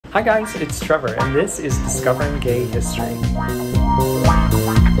Hi guys, it's Trevor, and this is Discovering Gay History.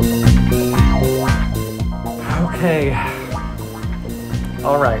 Okay,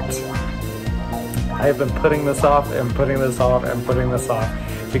 all right. I have been putting this off and putting this off and putting this off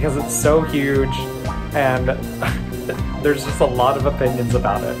because it's so huge and there's just a lot of opinions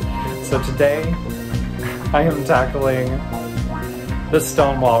about it. So today, I am tackling the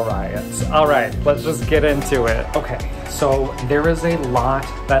Stonewall Riots. All right, let's just get into it. Okay, so there is a lot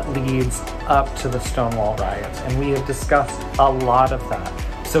that leads up to the Stonewall Riots, and we have discussed a lot of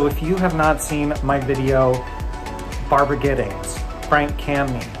that. So if you have not seen my video, Barbara Giddings, Frank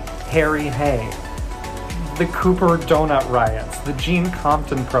Camney, Harry Hay, the Cooper Donut Riots, the Gene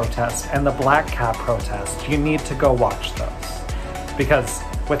Compton protest, and the Black Cap protest, you need to go watch those. Because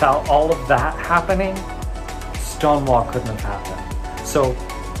without all of that happening, Stonewall couldn't have happened. So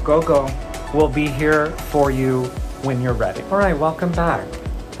go. We'll be here for you when you're ready. All right, welcome back.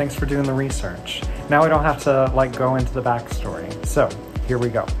 Thanks for doing the research. Now I don't have to go into the backstory. So here we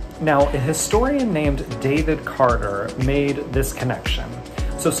go. Now, a historian named David Carter made this connection.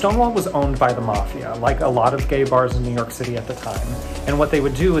 So Stonewall was owned by the mafia, like a lot of gay bars in New York City at the time. And what they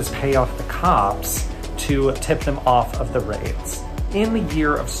would do is pay off the cops to tip them off of the raids. In the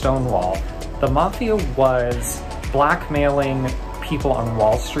year of Stonewall, the mafia was blackmailing people on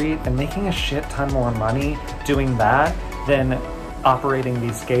Wall Street and making a shit ton more money doing that than operating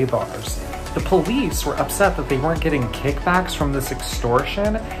these gay bars. The police were upset that they weren't getting kickbacks from this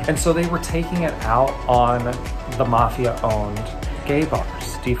extortion, and so they were taking it out on the mafia-owned gay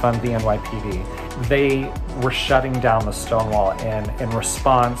bars. Defund the NYPD. They were shutting down the Stonewall Inn in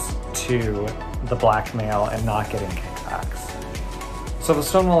response to the blackmail and not getting kickbacks. So the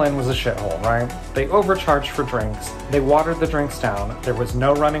Stonewall Inn was a shithole, right? They overcharged for drinks, they watered the drinks down, there was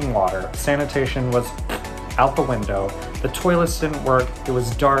no running water, sanitation was out the window, the toilets didn't work, it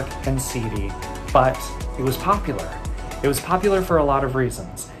was dark and seedy, but it was popular. It was popular for a lot of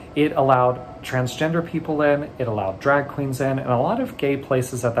reasons. It allowed transgender people in, it allowed drag queens in, and a lot of gay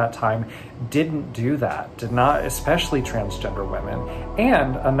places at that time didn't do that, did not, especially transgender women.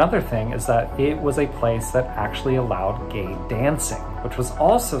 And another thing is that it was a place that actually allowed gay dancing, which was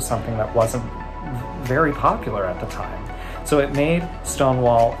also something that wasn't very popular at the time. So it made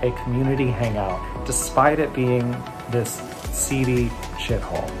Stonewall a community hangout, despite it being this seedy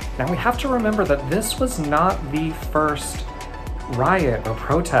shithole. Now we have to remember that this was not the first riot or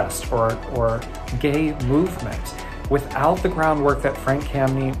protest or gay movement. Without the groundwork that Frank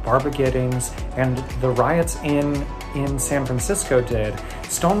Camney, Barbara Giddings, and the riots in San Francisco did,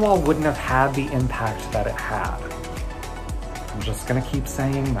 Stonewall wouldn't have had the impact that it had. I'm just gonna keep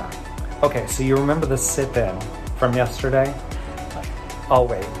saying that. Okay, so you remember the sit-in from yesterday? Oh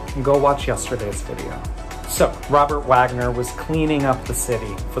wait, go watch yesterday's video. So, Robert Wagner was cleaning up the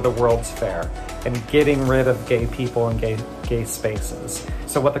city for the World's Fair and getting rid of gay people and gay spaces.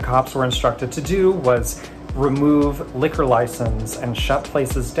 So what the cops were instructed to do was remove liquor license and shut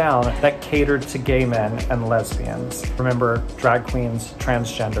places down that catered to gay men and lesbians. Remember, drag queens,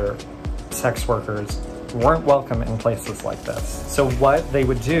 transgender, sex workers weren't welcome in places like this. So what they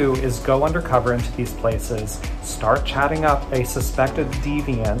would do is go undercover into these places, start chatting up a suspected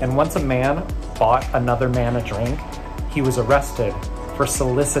deviant, and once a man bought another man a drink, he was arrested for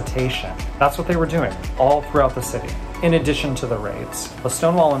solicitation. That's what they were doing all throughout the city, in addition to the raids. The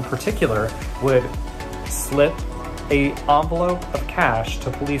Stonewall in particular would slip an envelope of cash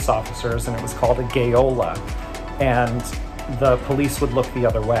to police officers, and it was called a gayola, and the police would look the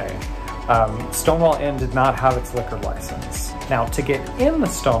other way. Stonewall Inn did not have its liquor license. Now, to get in the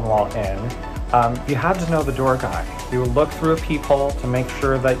Stonewall Inn, you had to know the door guy. You would look through a peephole to make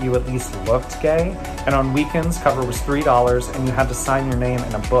sure that you at least looked gay, and on weekends, cover was $3, and you had to sign your name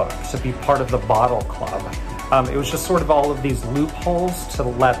in a book to be part of the bottle club. It was just sort of all of these loopholes to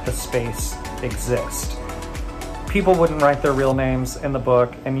let the space exist. People wouldn't write their real names in the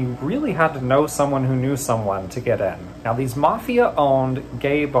book, and you really had to know someone who knew someone to get in. Now, these mafia-owned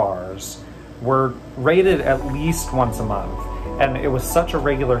gay bars were raided at least once a month, and it was such a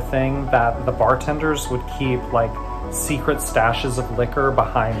regular thing that the bartenders would keep secret stashes of liquor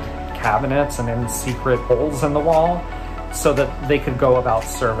behind cabinets and in secret holes in the wall so that they could go about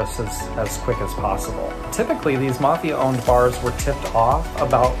services as quick as possible. Typically, these mafia-owned bars were tipped off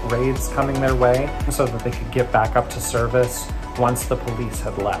about raids coming their way so that they could get back up to service once the police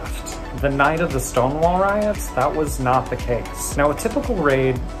had left. The night of the Stonewall Riots, that was not the case. Now, a typical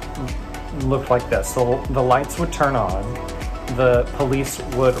raid looked like this. The lights would turn on, the police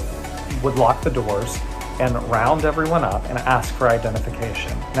would lock the doors and round everyone up and ask for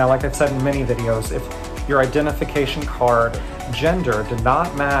identification. Now, like I've said in many videos, if your identification card gender did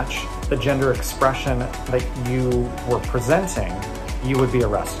not match the gender expression that you were presenting, you would be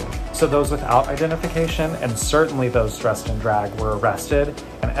arrested. So those without identification, and certainly those dressed in drag, were arrested,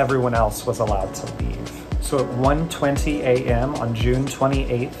 and everyone else was allowed to leave. So at 1:20 a.m. on June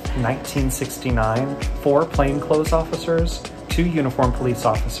 28, 1969, 4 plainclothes officers, 2 uniformed police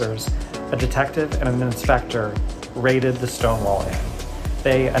officers, a detective, and an inspector raided the Stonewall Inn.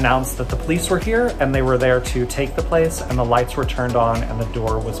 They announced that the police were here and they were there to take the place, and the lights were turned on and the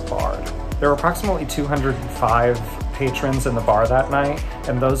door was barred. There were approximately 205 patrons in the bar that night,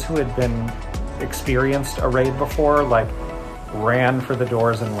 and those who had been experienced a raid before, like, ran for the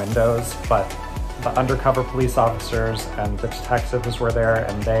doors and windows, but the undercover police officers and the detectives were there,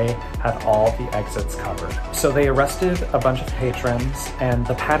 and they had all the exits covered. So they arrested a bunch of patrons, and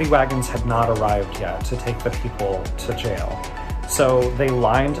the paddy wagons had not arrived yet to take the people to jail. So they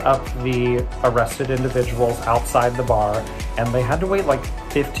lined up the arrested individuals outside the bar, and they had to wait like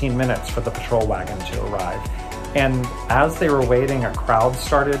 15 minutes for the patrol wagon to arrive. And as they were waiting, a crowd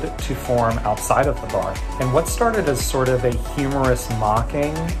started to form outside of the bar. And what started as sort of a humorous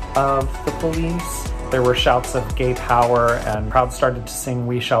mocking of the police, there were shouts of gay power, and the crowd started to sing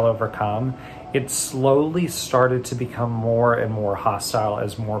 "We Shall Overcome." It slowly started to become more and more hostile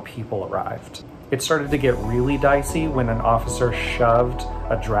as more people arrived. It started to get really dicey when an officer shoved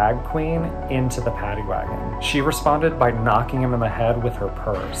a drag queen into the paddy wagon. She responded by knocking him in the head with her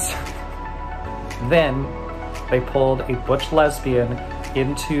purse. Then they pulled a butch lesbian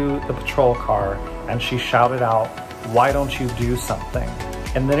into the patrol car, and she shouted out, "Why don't you do something?"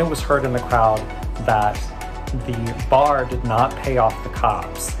 And then it was heard in the crowd that the bar did not pay off the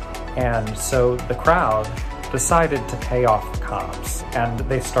cops. And so the crowd decided to pay off the cops, and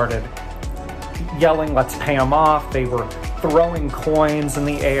they started yelling, "Let's pay them off." They were throwing coins in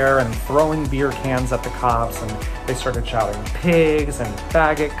the air and throwing beer cans at the cops, and they started shouting "pigs" and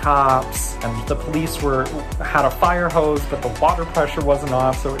 "faggot cops." And the police had a fire hose, but the water pressure wasn't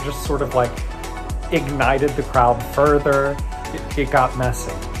off, so it just sort of like ignited the crowd further. It got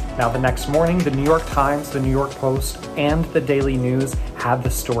messy. Now, the next morning, the New York Times, the New York Post, and the Daily News had the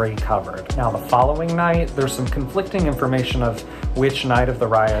story covered. Now, the following night, there's some conflicting information of which night of the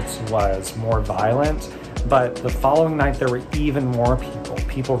riots was more violent, but the following night there were even more people.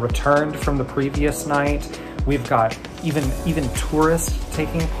 People returned from the previous night. We've got even tourists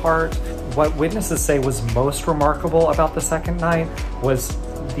taking part. What witnesses say was most remarkable about the second night was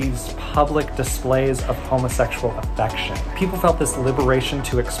these public displays of homosexual affection. People felt this liberation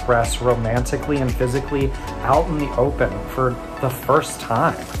to express romantically and physically out in the open for the first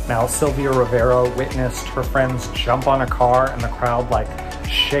time. Now, Sylvia Rivera witnessed her friends jump on a car and the crowd like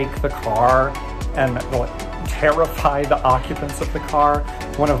shake the car and like terrify the occupants of the car.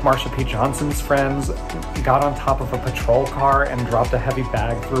 One of Marsha P. Johnson's friends got on top of a patrol car and dropped a heavy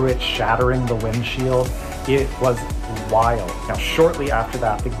bag through it, shattering the windshield. It was wild. Now, shortly after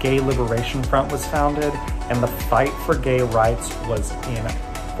that, the Gay Liberation Front was founded, and the fight for gay rights was in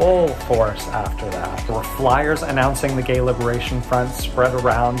full force after that. There were flyers announcing the Gay Liberation Front spread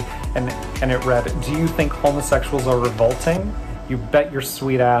around, and it read, "Do you think homosexuals are revolting? You bet your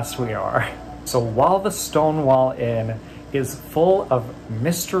sweet ass we are." So while the Stonewall Inn is full of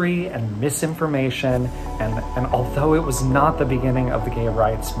mystery and misinformation, and although it was not the beginning of the gay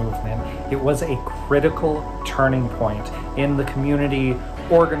rights movement, it was a critical turning point in the community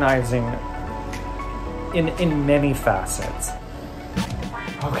organizing in many facets.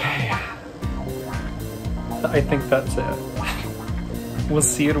 Okay, I think that's it. We'll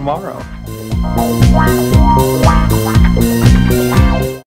see you tomorrow.